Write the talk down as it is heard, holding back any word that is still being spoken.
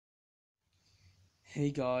Hey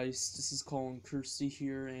guys, this is Colin Kirsty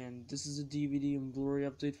here, and this is a DVD and Blu-ray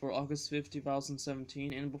update for August 5th,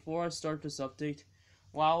 2017. And before I start this update,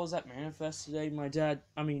 while I was at Manifest today, my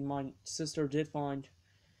sister did find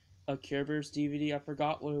a Care Bears DVD. I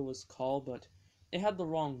forgot what it was called, but it had the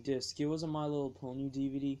wrong disc. It was a My Little Pony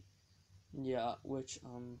DVD. Yeah,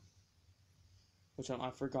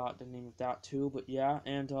 I forgot the name of that too, but yeah,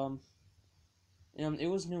 and it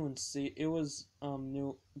was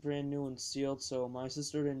brand new and sealed, so my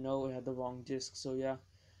sister didn't know it had the wrong disc. So yeah,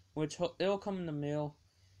 it'll come in the mail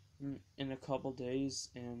in a couple days.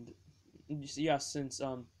 And yeah, since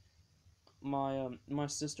my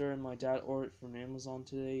sister and my dad ordered from Amazon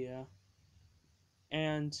today, yeah,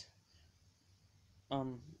 and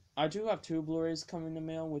um I do have two Blu-rays coming in the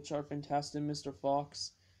mail, which are Fantastic Mr.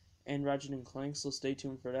 Fox and Ratchet and Clank. So stay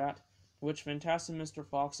tuned for that. Which Fantastic Mr.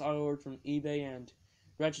 Fox I ordered from eBay, and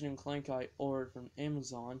Ratchet and Clank I ordered from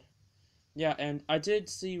Amazon. Yeah, and I did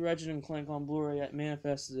see Ratchet and Clank on Blu-ray at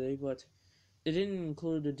Manifest today, but it didn't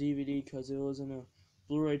include the DVD because it was in a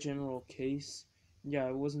Blu-ray general case. Yeah,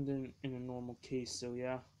 it wasn't in a normal case, so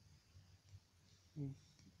yeah.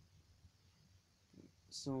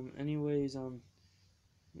 So, anyways,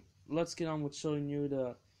 let's get on with showing you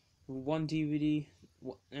the one DVD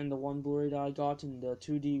and the one Blu-ray that I got, and the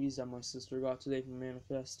two DVDs that my sister got today from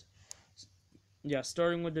Manifest. Yeah,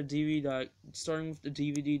 starting with the DVD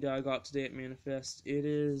that I got today at Manifest. It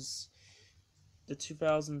is the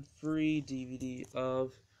 2003 DVD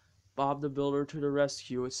of Bob the Builder to the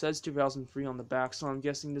Rescue. It says 2003 on the back, so I'm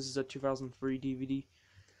guessing this is a 2003 DVD.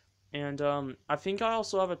 And I think I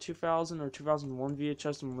also have a 2000 or 2001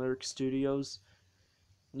 VHS from Lyric Studios.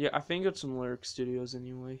 Yeah, I think it's from Lyric Studios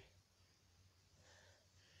anyway.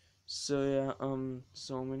 So yeah,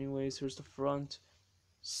 so anyways, here's the front.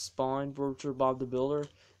 Spine, Virtual Bob the Builder,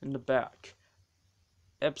 in the back.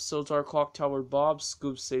 Episodes are Clock Tower Bob,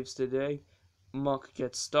 Scoop saves the day, Muck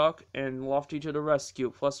gets stuck, and Lofty to the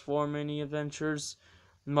rescue, plus 4 mini adventures,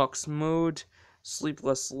 Muck's Mood,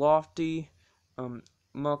 Sleepless Lofty,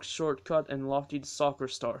 Muck's Shortcut, and Lofty the Soccer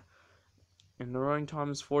Star. And the running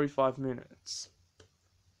time is 45 minutes.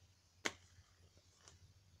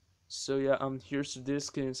 So yeah, here's the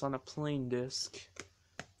disc, and it's on a plain disc.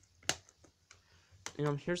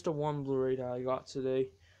 And here's the one Blu-ray that I got today.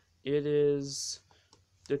 It is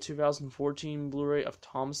the 2014 Blu-ray of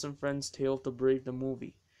Thomas and Friends Tale of the Brave, the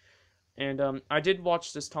movie. And I did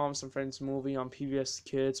watch this Thomas and Friends movie on PBS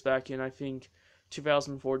Kids back in, I think,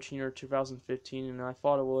 2014 or 2015, and I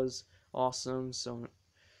thought it was awesome, so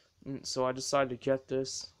I decided to get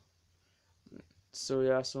this. So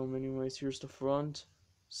yeah, so anyways, here's the front,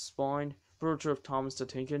 spine, portrait of Thomas the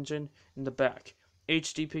Tank Engine, in the back.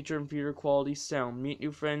 HD picture and theater quality sound. Meet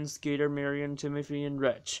new friends, Gator, Marion, Timothy, and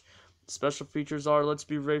Reg. Special features are Let's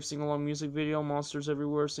Be Brave sing-along music video, Monsters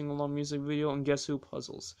Everywhere sing-along music video, and Guess Who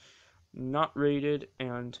puzzles. Not rated,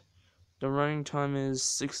 and the running time is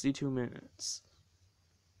 62 minutes.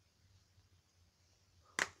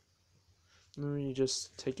 Let me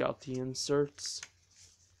just take out the inserts.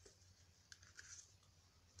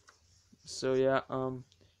 So yeah,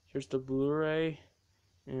 here's the Blu-ray,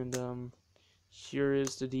 and here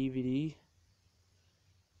is the DVD,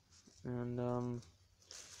 and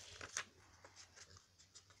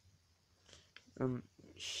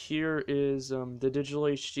here is the digital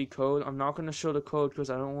HD code. I'm not going to show the code because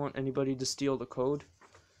I don't want anybody to steal the code.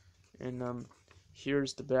 And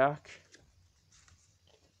here's the back.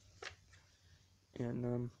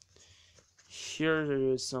 And here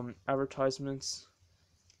is some advertisements.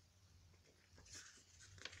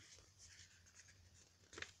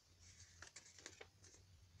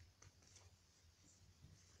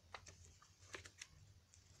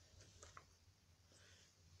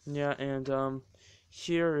 Yeah, and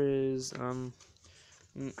here is an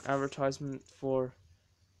advertisement for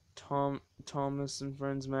Thomas and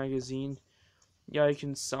Friends magazine. Yeah, you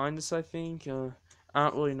can sign this, I think. I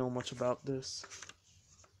don't really know much about this.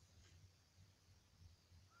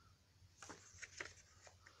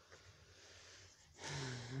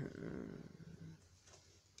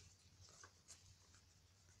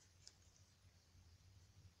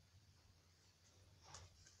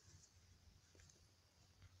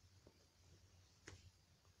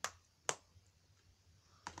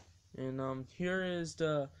 And here are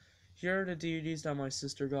the DVDs that my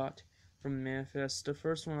sister got from Manifest. The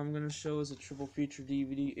first one I'm gonna show is a triple feature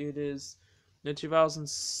DVD. It is the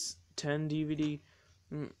 2010 DVD,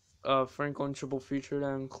 Franklin triple feature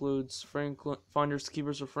that includes Franklin Finders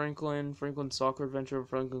Keepers of Franklin, Franklin Soccer Adventure, and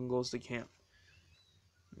Franklin Goes to Camp.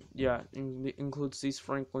 Yeah, it includes these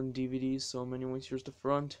Franklin DVDs. So anyways, here's the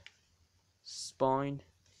front, spine,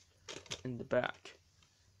 and the back.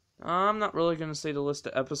 I'm not really going to say the list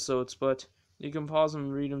of episodes, but you can pause them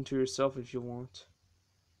and read them to yourself if you want.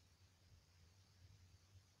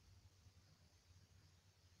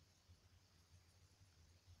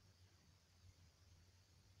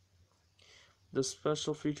 The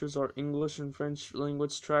special features are English and French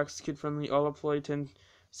language tracks, kid-friendly autoplay,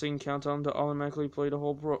 10-second countdown to automatically play the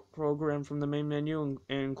whole program from the main menu, and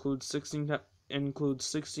includes 16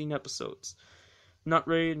 episodes. Not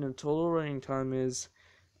rated, and the total running time is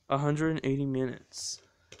 180 minutes.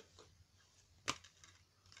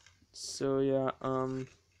 So yeah,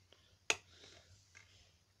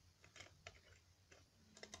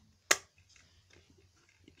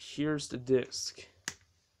 here's the disc.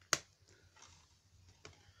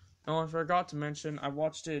 Oh, I forgot to mention, I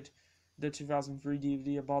watched the 2003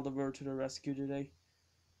 DVD about the Bird to the Rescue today.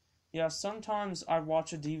 Yeah, sometimes I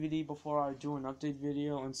watch a DVD before I do an update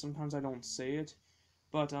video, and sometimes I don't say it.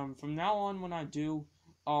 But from now on, when I do,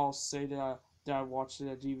 I'll say that I watched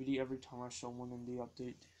that DVD every time I show one in the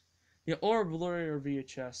update. Yeah, or Blu-ray or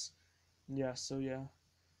VHS. Yeah, so yeah.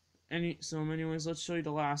 Anyways, let's show you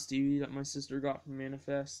the last DVD that my sister got from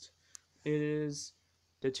Manifest. It is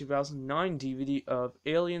the 2009 DVD of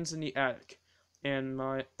Aliens in the Attic, and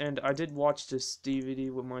I did watch this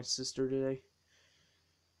DVD with my sister today.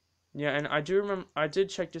 Yeah, and I do remember I did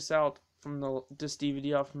check this out from this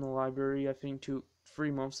DVD out from the library. I think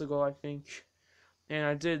 3 months ago. I think, and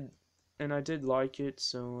I did like it.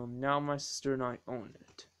 So now my sister and I own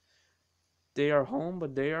it. They are home,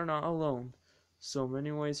 but they are not alone. So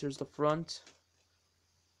anyways, here's the front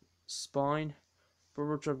spine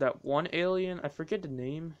portrait of that one alien. I forget the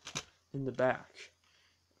name. In the back,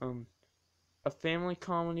 a family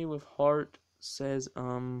comedy with heart, says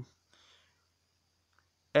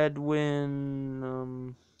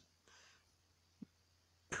Edwin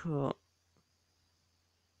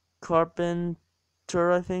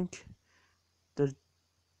Carpenter, I think. The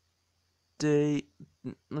day,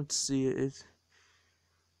 let's see, it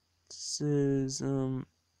says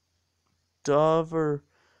Dove or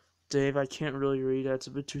Dave. I can't really read that. It's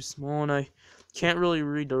a bit too small, and I can't really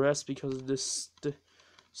read the rest because of this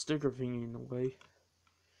sticker thingy in the way.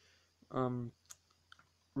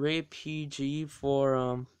 Rated PG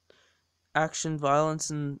for action, violence,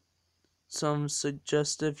 and some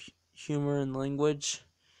suggestive humor and language.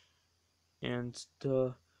 And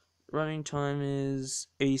the running time is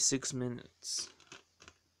 86 minutes.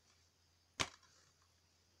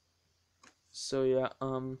 So yeah,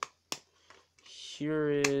 here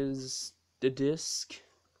is the disc.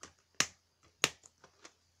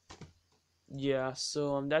 Yeah,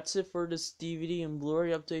 so that's it for this DVD and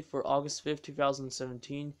Blu-ray update for August 5th,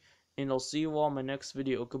 2017. And I'll see you all in my next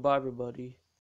video. Goodbye, everybody.